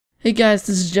Hey guys,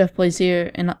 this is Jeff Plays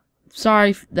here, and I'm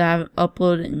sorry that I haven't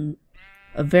uploaded in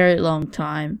a very long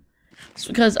time. It's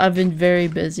because I've been very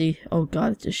busy. Oh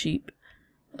god, it's a sheep.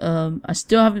 I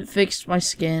still haven't fixed my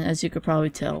skin, as you could probably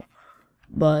tell.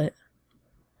 But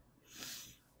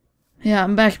yeah,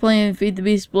 I'm back playing Feed the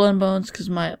Beast Blood and Bones because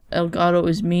my Elgato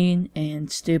is mean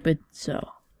and stupid, so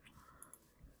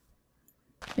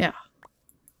yeah.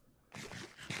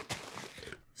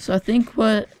 So I think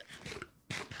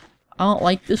I don't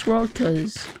like this world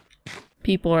because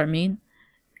people are mean.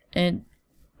 And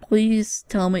please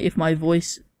tell me if my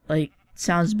voice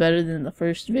sounds better than the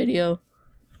first video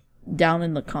down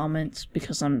in the comments,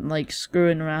 because I'm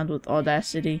screwing around with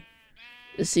Audacity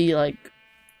to see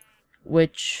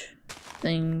which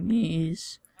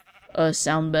thingies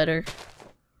sound better,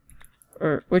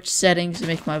 or which settings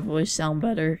make my voice sound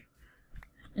better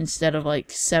instead of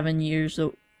 7 years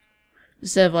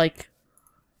instead of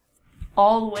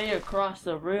all the way across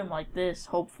the room like this,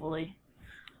 hopefully.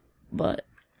 But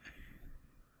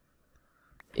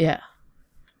yeah.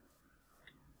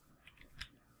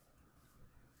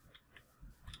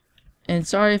 And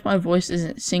sorry if my voice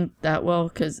isn't synced that well,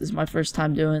 because it's my first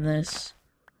time doing this.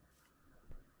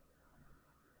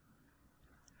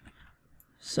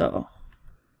 So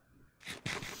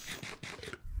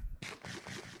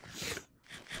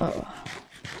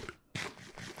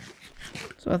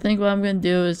I think what I'm going to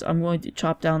do is I'm going to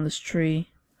chop down this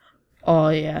tree. Oh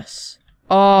yes.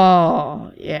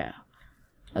 Oh yeah.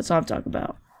 That's what I'm talking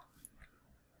about.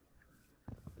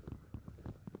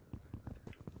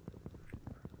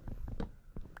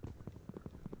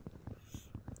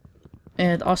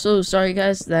 And also, sorry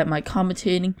guys that my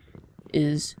commentating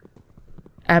is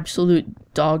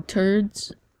absolute dog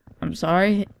turds. I'm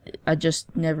sorry. I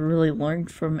just never really learned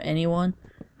from anyone.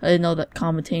 I didn't know that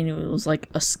commentating was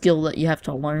a skill that you have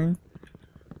to learn.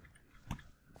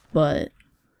 But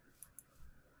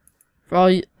for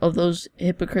all of those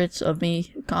hypocrites of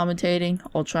me commentating,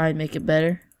 I'll try and make it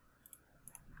better,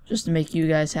 just to make you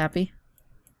guys happy.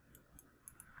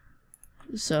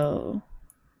 So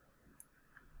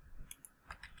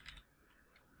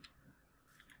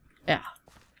yeah.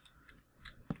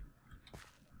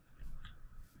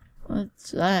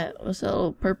 What's that? What's that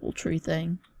little purple tree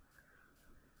thing?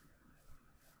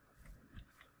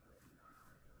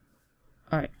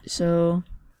 Alright, so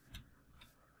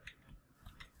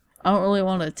I don't really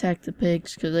want to attack the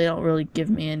pigs because they don't really give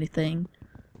me anything.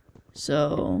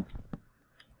 So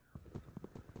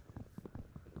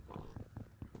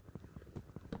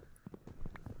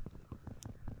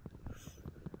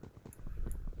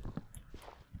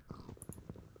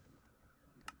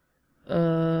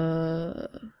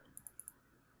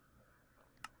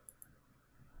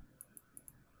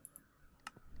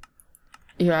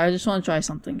here, I just want to try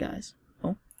something, guys.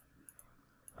 Oh,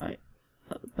 alright,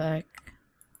 back.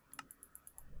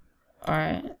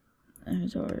 Alright,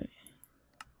 inventory.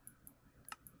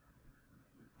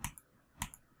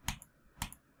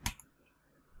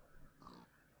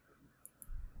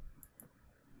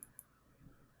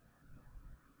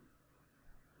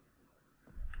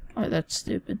 Alright, that's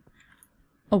stupid.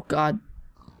 Oh god.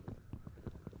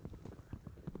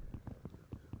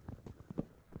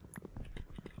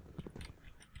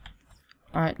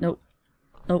 Alright, nope.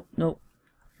 Nope, nope.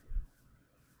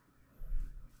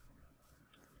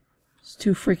 It's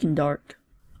too freaking dark.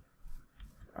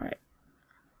 Alright.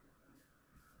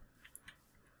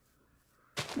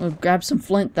 I'm gonna grab some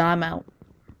flint, then I'm out.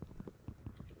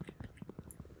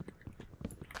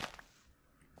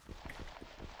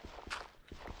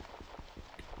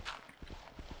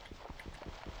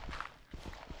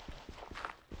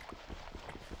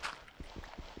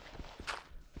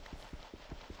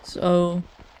 So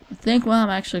I think what I'm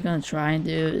actually gonna try and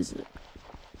do is,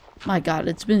 my god,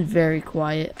 it's been very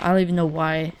quiet. I don't even know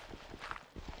why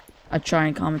I try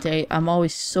and commentate. I'm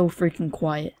always so freaking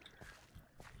quiet.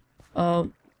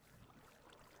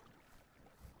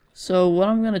 So what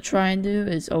I'm gonna try and do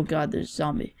is, oh god, there's a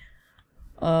zombie.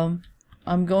 I'm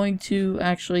going to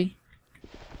actually,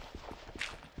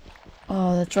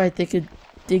 oh that's right, they could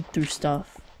dig through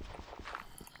stuff.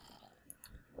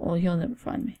 Well, he'll never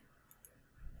find me.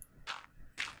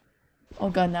 Oh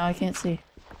god, now I can't see.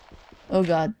 Oh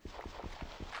god.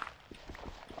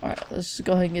 Alright, let's just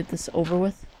go ahead and get this over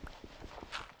with.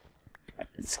 Alright,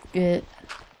 let's get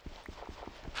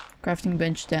crafting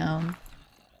bench down.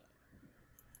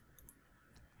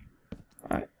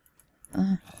 Alright.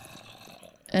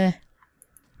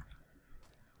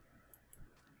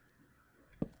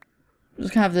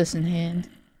 Just have this in hand.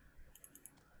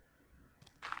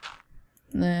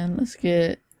 And then let's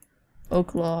get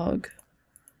oak log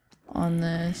on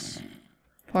this.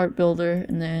 part builder,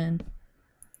 and then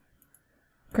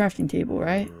crafting table,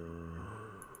 right?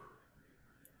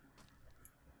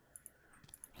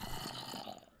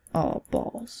 Oh,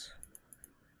 balls.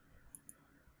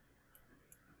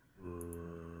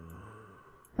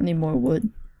 I need more wood.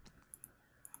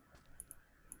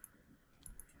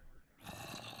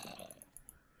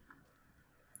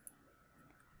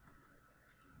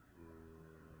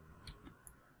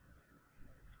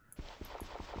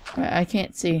 Alright, I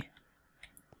can't see.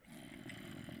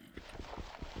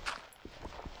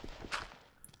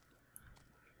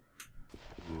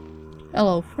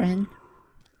 Hello, friend.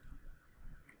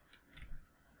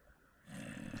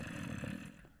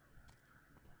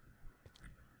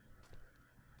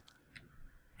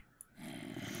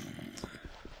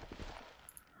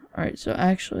 Alright, so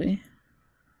actually...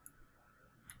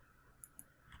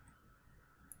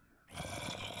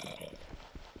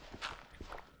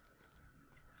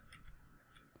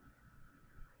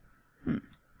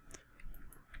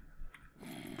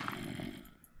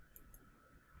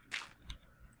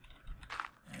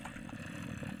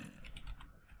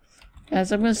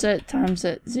 Guys, I'm gonna set times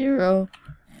at 0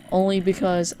 only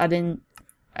because I didn't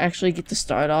actually get to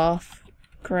start off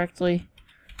correctly.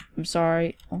 I'm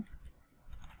sorry. Oh.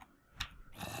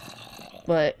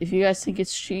 But if you guys think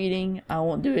it's cheating, I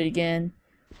won't do it again.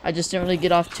 I just didn't really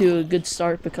get off to a good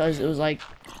start because it was like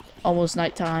almost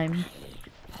nighttime.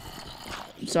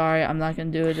 I'm sorry, I'm not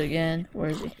gonna do it again.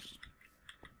 Where is he?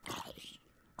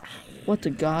 What the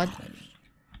god?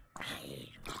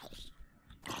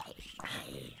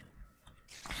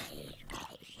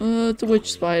 It's a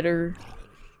witch spider.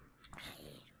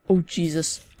 Oh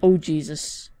Jesus. Oh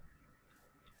Jesus.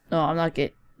 No, I'm not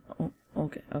getting... Oh,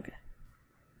 okay, okay.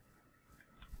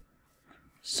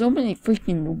 So many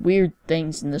freaking weird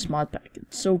things in this mod pack.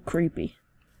 It's so creepy.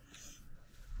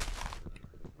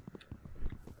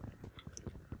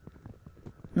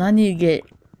 And I need to get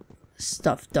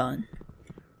stuff done.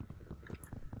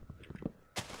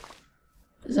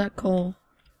 Is that coal?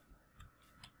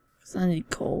 'Cause I need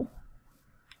coal.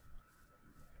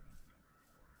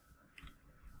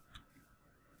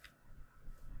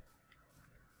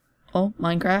 Oh,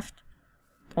 Minecraft?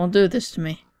 Don't do this to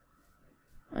me.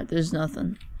 Alright, there's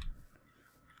nothing.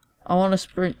 I want to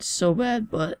sprint so bad,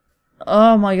 but...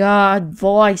 Oh my god,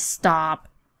 voice, stop!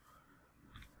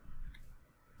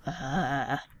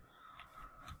 Oh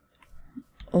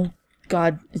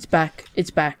god, it's back.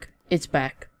 It's back. It's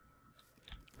back.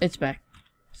 It's back.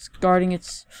 It's guarding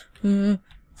its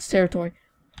territory.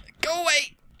 Go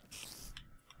away!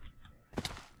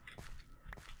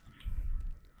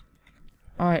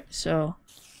 Alright, so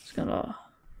just gonna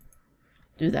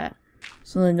do that.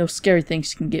 So then no scary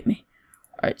things can get me.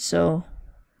 Alright, so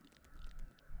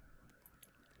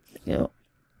there you go.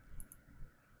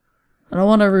 I don't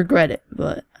want to regret it,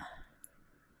 but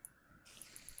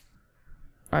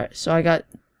alright, so I got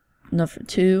enough for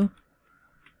 2.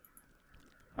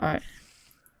 Alright.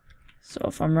 So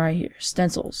if I'm right here,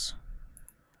 stencils.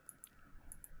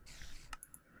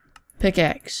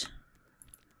 Pickaxe.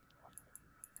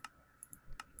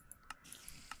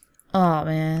 Oh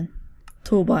man.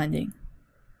 Tool binding.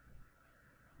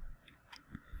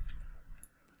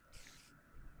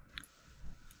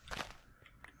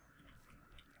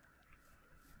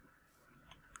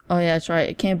 Oh yeah, that's right.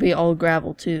 It can't be all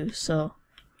gravel too, so.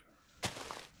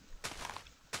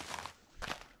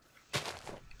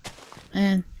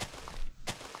 Man.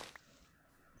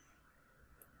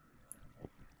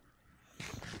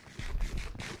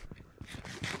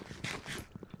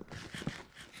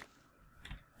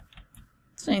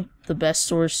 This ain't the best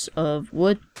source of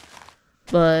wood,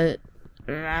 but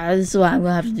this is what I'm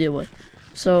gonna have to deal with.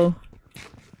 So,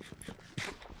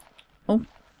 oh,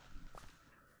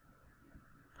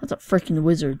 that's a freaking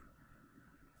wizard.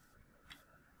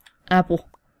 Apple.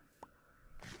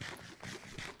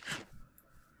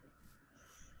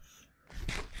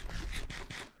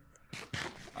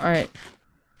 Alright.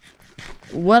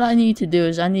 What I need to do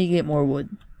is I need to get more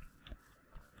wood.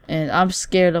 And I'm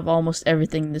scared of almost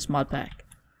everything in this mod pack.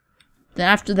 Then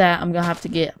after that, I'm gonna have to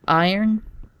get iron.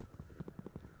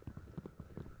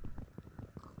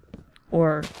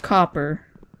 Or copper.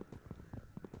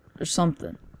 Or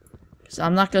something. Because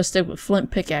I'm not gonna stick with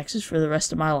flint pickaxes for the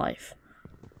rest of my life.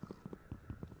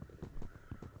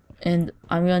 And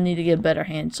I'm gonna need to get a better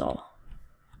handsaw.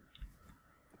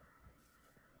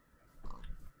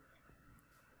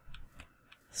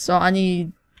 So I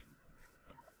need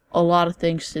a lot of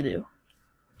things to do.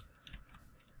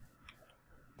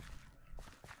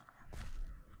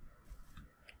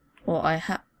 Well,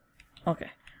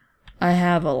 okay. I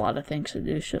have a lot of things to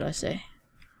do, should I say.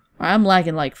 I'm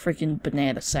lagging like freaking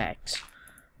banana sacks.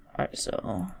 Alright,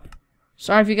 so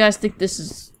sorry if you guys think this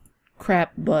is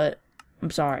crap, but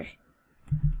I'm sorry.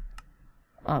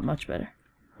 Much better.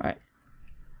 Alright.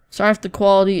 Sorry if the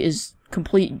quality is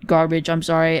complete garbage. I'm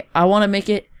sorry. I want to make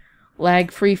it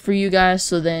lag free for you guys,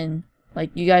 so then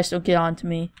like you guys don't get on to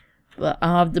me. But I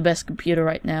don't have the best computer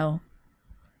right now,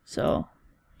 so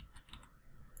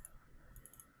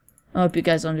I hope you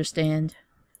guys understand.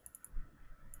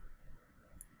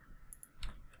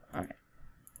 Alright.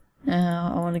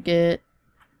 Now I want to get...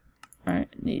 Alright,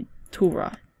 need tool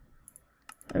rod.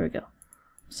 There we go.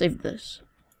 Save this.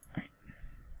 Alright.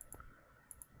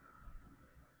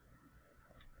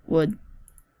 Wood.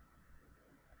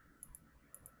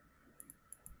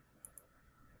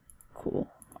 Cool.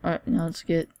 Alright, now let's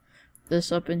get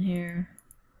this up in here.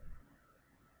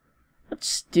 That's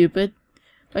stupid.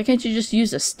 Why can't you just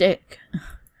use a stick?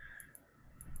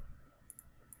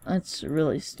 That's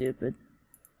really stupid.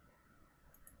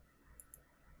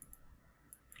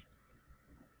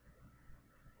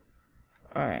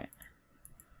 Alright.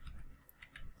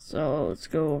 So let's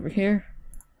go over here.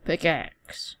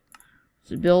 Pickaxe.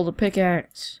 Let's build a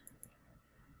pickaxe.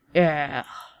 Yeah.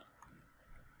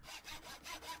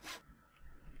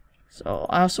 So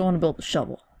I also want to build a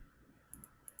shovel.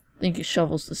 I think a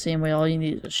shovel's the same way. All you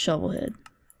need is a shovel head.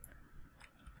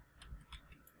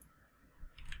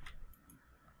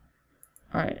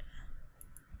 Alright.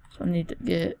 So I need to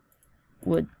get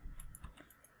wood.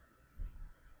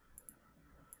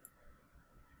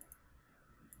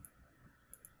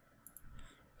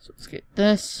 So let's get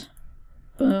this.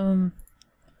 Boom.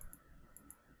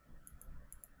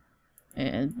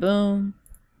 And boom.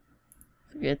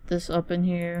 So get this up in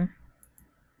here.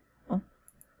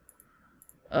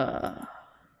 Oh.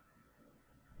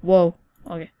 Whoa.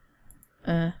 Okay.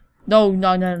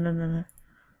 No.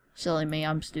 Silly me,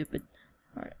 I'm stupid.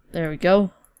 Alright, there we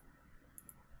go.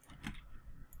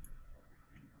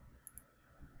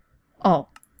 Oh.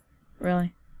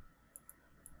 Really?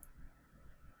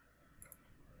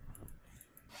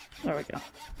 There we go.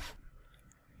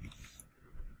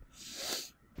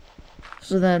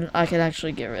 So then I can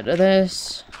actually get rid of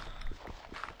this.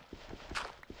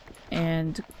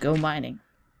 And go mining.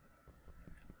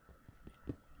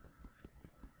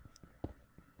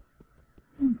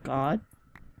 Oh God.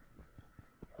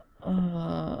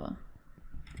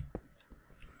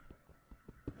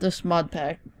 This mod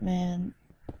pack, man.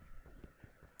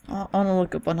 I wanna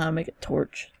look up on how to make a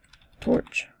torch.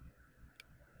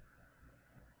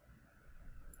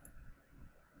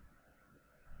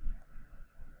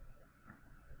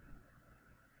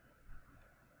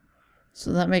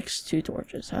 So that makes 2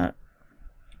 torches, huh?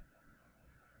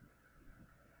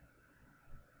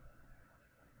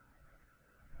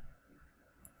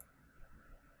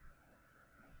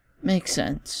 Makes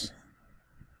sense.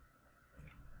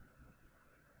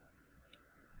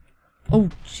 Oh,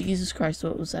 Jesus Christ,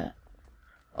 what was that?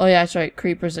 Oh yeah, that's right,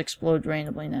 creepers explode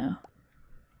randomly now.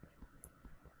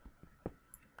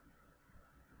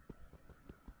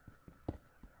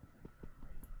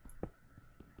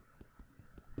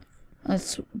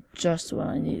 That's just what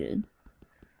I needed.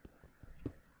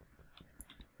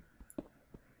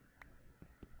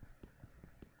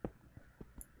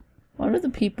 Why do the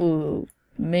people who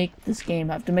make this game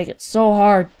have to make it so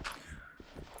hard?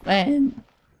 Man.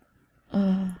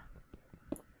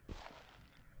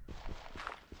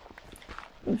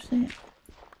 Where's sand?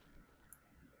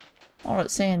 I don't know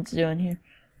what sand's doing here,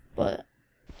 but...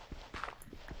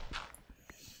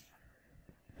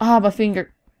 Ah, my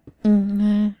finger.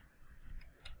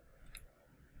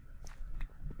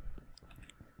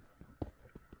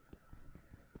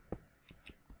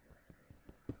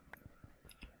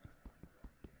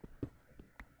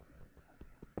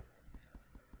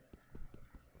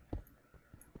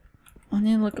 I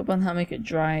need to look up on how to make a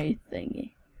dry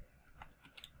thingy.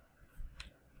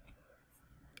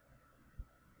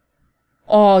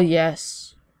 Oh,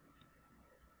 yes.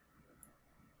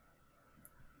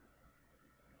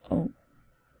 Oh.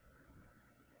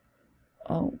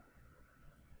 Oh.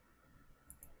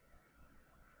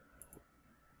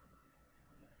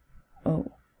 Oh.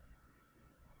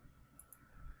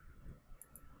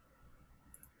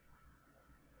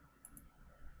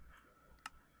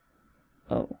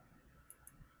 Oh.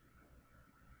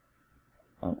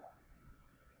 Oh.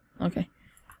 Okay.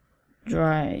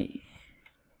 Dry.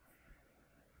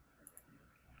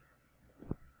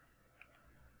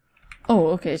 Oh,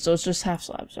 okay, so it's just half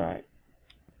slabs, alright.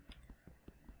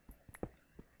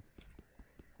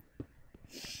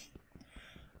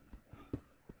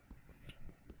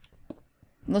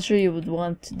 I'm not sure you would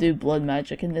want to do blood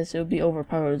magic in this. It would be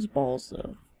overpowered as balls,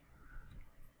 though.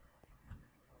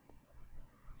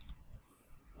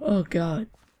 Oh god.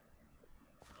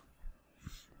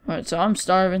 Alright, so I'm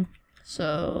starving.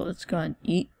 So let's go and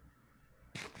eat.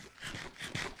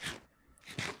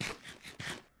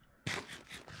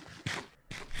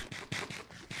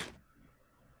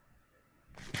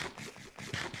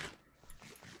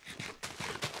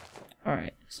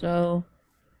 Alright, so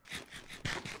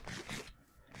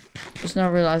just now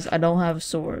realized I don't have a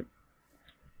sword.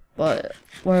 But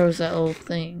where was that little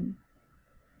thing?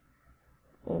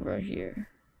 Over here.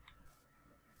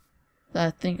 That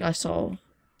I think I saw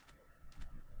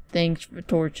things for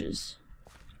torches.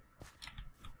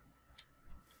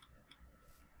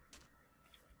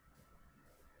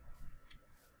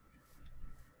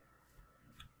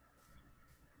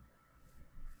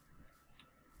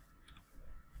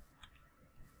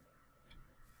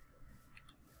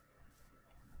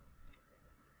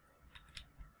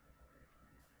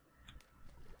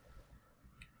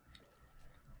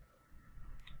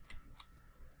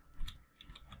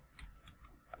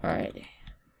 Alrighty.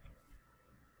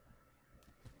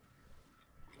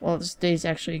 Well, this day's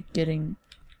actually getting...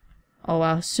 Oh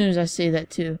wow, as soon as I say that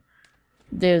too.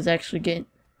 The day was actually getting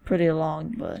pretty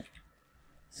long, but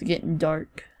it's getting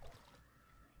dark.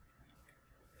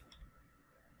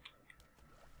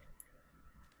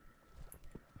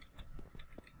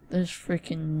 There's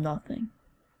freaking nothing.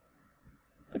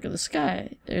 Look at the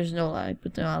sky. There's no light,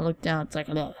 but then I look down, it's like...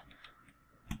 Ugh.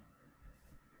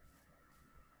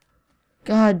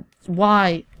 God,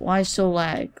 why? Why so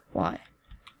lag? Why?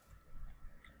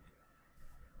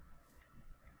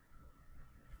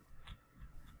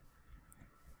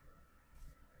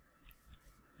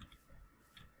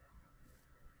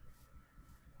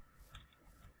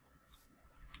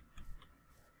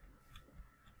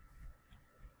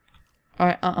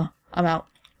 Alright, I'm out.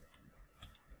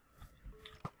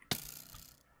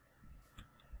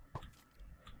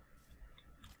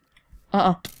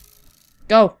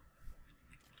 Go!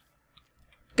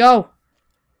 Go!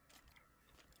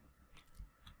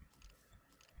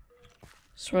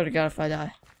 Swear to God if I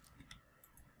die.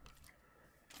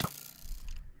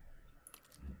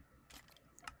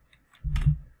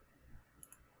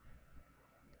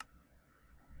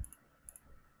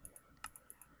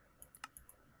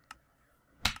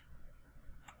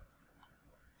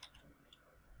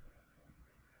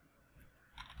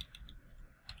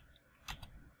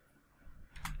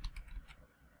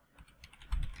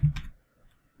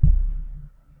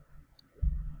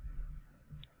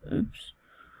 Oops.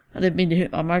 I didn't mean to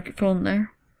hit my microphone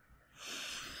there.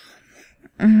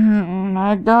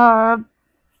 My God.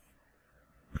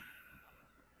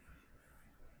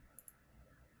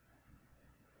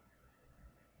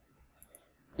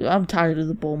 Dude, I'm tired of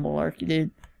the bull malarkey,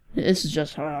 dude. This is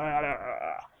just...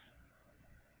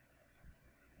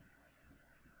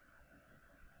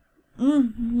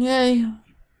 Yay.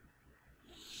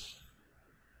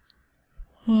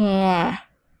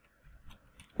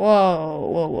 Whoa,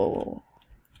 whoa, whoa, whoa.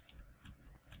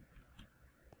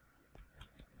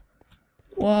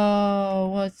 Whoa,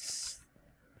 what's...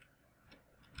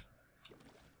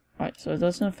 Alright, so it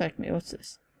doesn't affect me. What's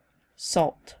this?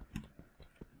 Salt.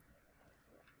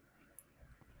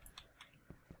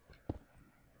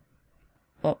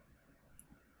 Oh.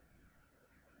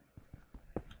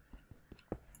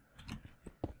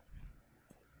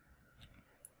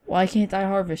 Why can't I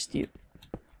harvest you?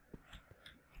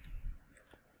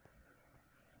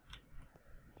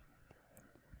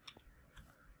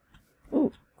 Oh,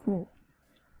 cool.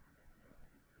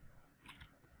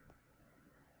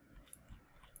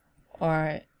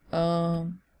 Alright, I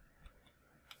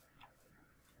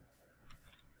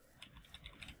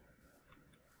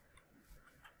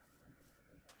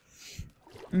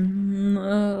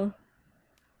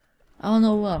don't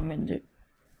know what I'm gonna do.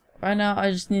 Right now,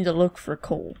 I just need to look for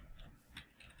coal.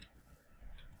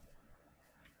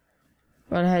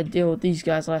 But I had to deal with these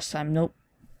guys last time. Nope.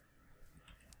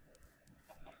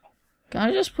 Can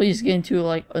I just please get into,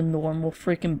 like, a normal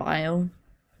freaking biome?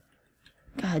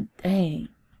 God dang.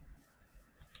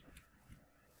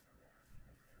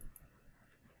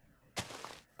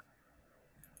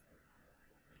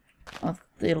 Oh,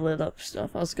 they lit up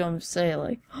stuff. I was gonna say,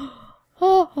 like,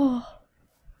 oh.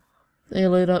 They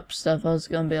lit up stuff. I was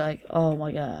gonna be like, oh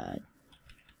my God.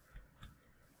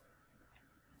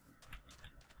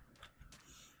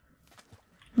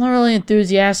 I'm not really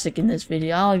enthusiastic in this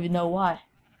video. I don't even know why.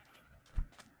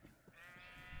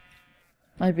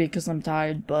 Might be because I'm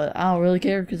tired, but I don't really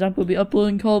care because I'm gonna be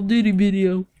uploading Call of Duty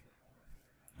video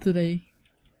today.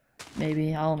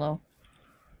 Maybe, I don't know.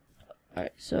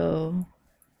 Alright, so...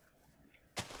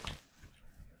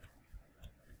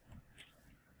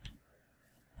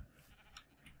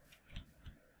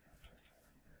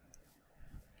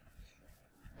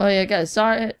 Oh yeah, guys,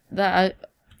 sorry that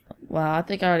wow, I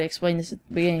think I already explained this at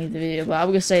the beginning of the video, but I'm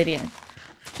gonna say it again.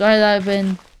 Sorry that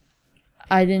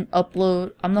I didn't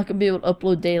upload. I'm not gonna be able to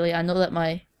upload daily. I know that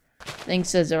my thing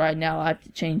says it right now. I have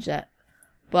to change that.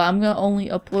 But I'm gonna only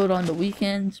upload on the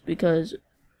weekends because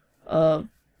of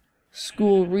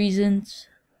school reasons.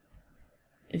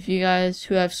 If you guys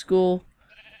who have school,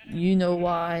 you know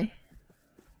why.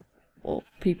 Well,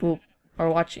 people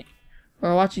are watching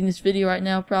this video right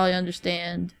now probably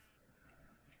understand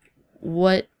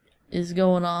what is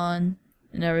going on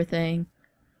and everything,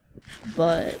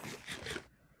 but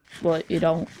you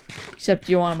don't, except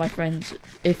you're one of my friends,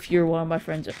 if you're one of my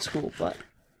friends at school. But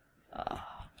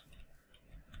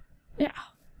yeah.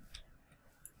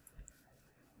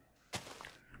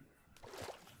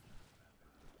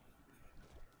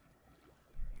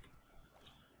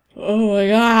 Oh my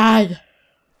god,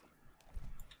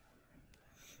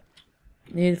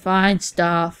 need to find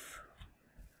stuff.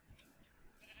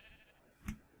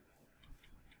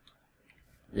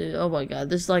 Dude, oh my god,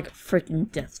 this is like a freaking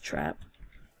death trap.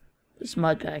 This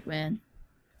mud pack, man.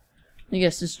 I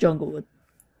guess this jungle wood.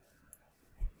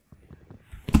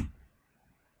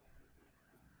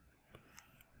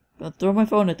 Gonna throw my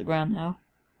phone at the ground now.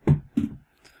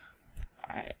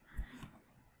 Alright.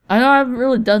 I know I haven't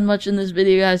really done much in this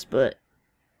video, guys, but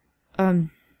can't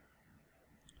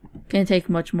take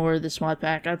much more of this mod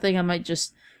pack. I think I might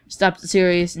just stop the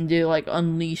series and do like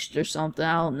Unleashed or something.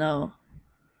 I don't know.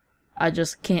 I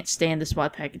just can't stand this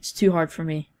mod pack. It's too hard for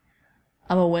me.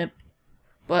 I'm a wimp.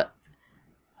 But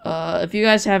if you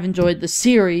guys have enjoyed the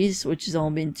series, which has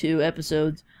only been 2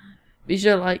 episodes, be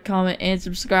sure to like, comment, and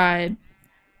subscribe.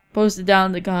 Post it down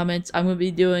in the comments. I'm going to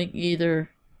be doing either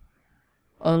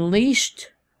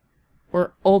Unleashed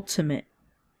or Ultimate.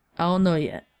 I don't know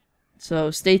yet. So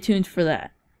stay tuned for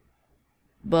that.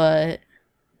 But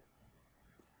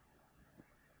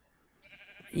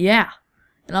yeah.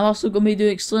 And I'm also going to be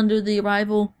doing Slender the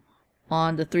Arrival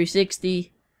on the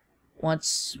 360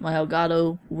 once my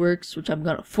Elgato works, which I'm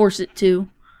going to force it to.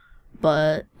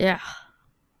 But yeah.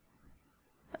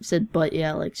 I've said but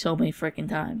yeah like so many freaking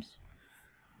times.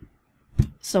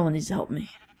 Someone needs to help me.